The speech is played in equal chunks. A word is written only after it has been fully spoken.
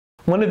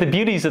One of the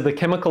beauties of the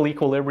chemical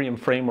equilibrium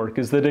framework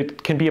is that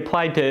it can be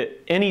applied to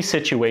any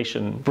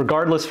situation,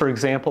 regardless, for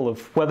example,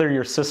 of whether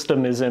your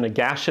system is in a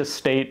gaseous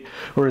state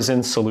or is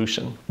in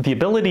solution. The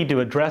ability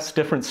to address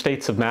different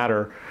states of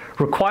matter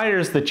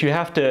requires that you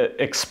have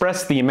to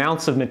express the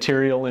amounts of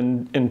material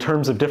in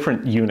terms of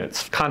different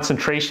units.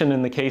 Concentration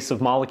in the case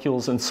of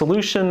molecules in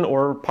solution,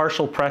 or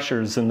partial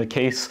pressures in the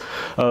case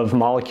of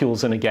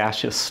molecules in a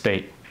gaseous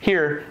state.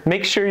 Here,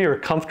 make sure you're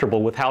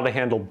comfortable with how to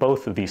handle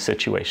both of these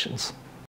situations.